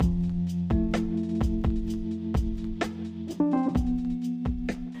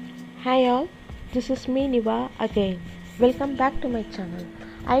Hi all, this is me Niva again. Welcome back to my channel.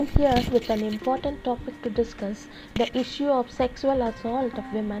 I am here with an important topic to discuss, the issue of sexual assault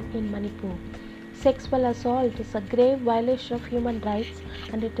of women in Manipur. Sexual assault is a grave violation of human rights,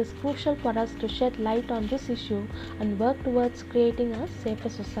 and it is crucial for us to shed light on this issue and work towards creating a safer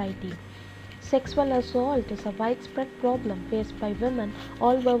society. Sexual assault is a widespread problem faced by women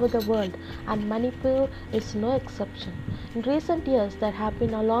all over the world, and Manipur is no exception. In recent years, there have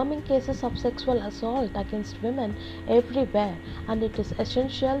been alarming cases of sexual assault against women everywhere, and it is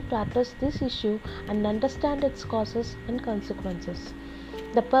essential to address this issue and understand its causes and consequences.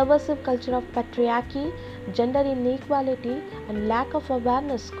 The pervasive culture of patriarchy, gender inequality, and lack of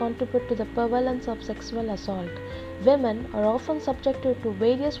awareness contribute to the prevalence of sexual assault. Women are often subjected to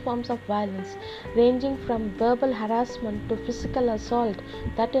various forms of violence, ranging from verbal harassment to physical assault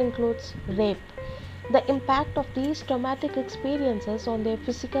that includes rape. The impact of these traumatic experiences on their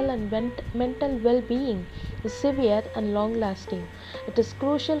physical and mental well being is severe and long lasting. It is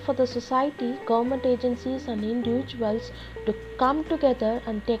crucial for the society, government agencies, and individuals to come together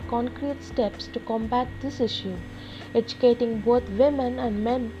and take concrete steps to combat this issue. Educating both women and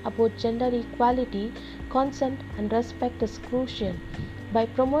men about gender equality, consent, and respect is crucial. By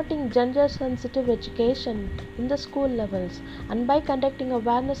promoting gender sensitive education in the school levels and by conducting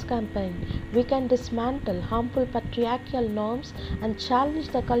awareness campaigns, we can dismantle harmful patriarchal norms and challenge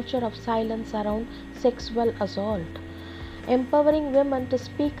the culture of silence around sexual assault. Empowering women to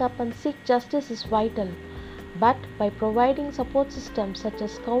speak up and seek justice is vital, but by providing support systems such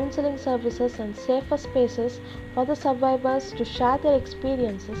as counseling services and safer spaces for the survivors to share their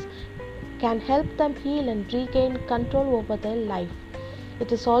experiences can help them heal and regain control over their life.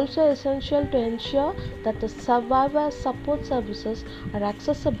 It is also essential to ensure that the survivor support services are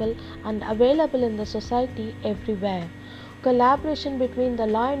accessible and available in the society everywhere. Collaboration between the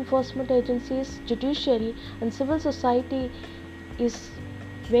law enforcement agencies, judiciary, and civil society is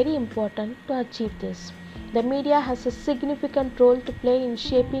very important to achieve this. The media has a significant role to play in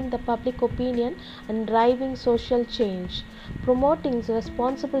shaping the public opinion and driving social change. Promoting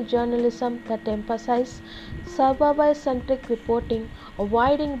responsible journalism that emphasizes survivor-centric reporting,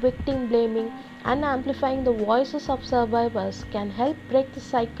 avoiding victim blaming, and amplifying the voices of survivors can help break the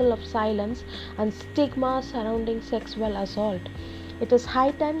cycle of silence and stigma surrounding sexual assault. It is high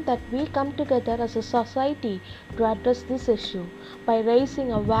time that we come together as a society to address this issue. By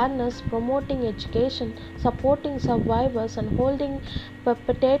raising awareness, promoting education, supporting survivors, and holding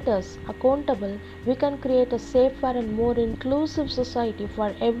perpetrators accountable, we can create a safer and more inclusive society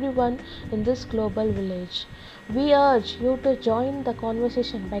for everyone in this global village. We urge you to join the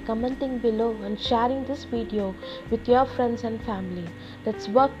conversation by commenting below and sharing this video with your friends and family. Let's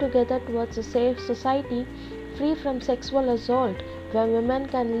work together towards a safe society free from sexual assault where women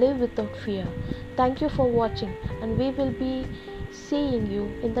can live without fear. Thank you for watching, and we will be seeing you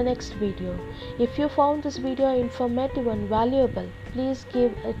in the next video. If you found this video informative and valuable, please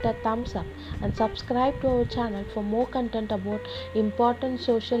give it a thumbs up and subscribe to our channel for more content about important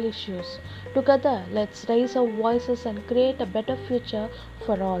social issues. Together, let's raise our voices and create a better future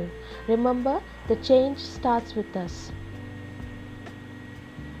for all. Remember, the change starts with us.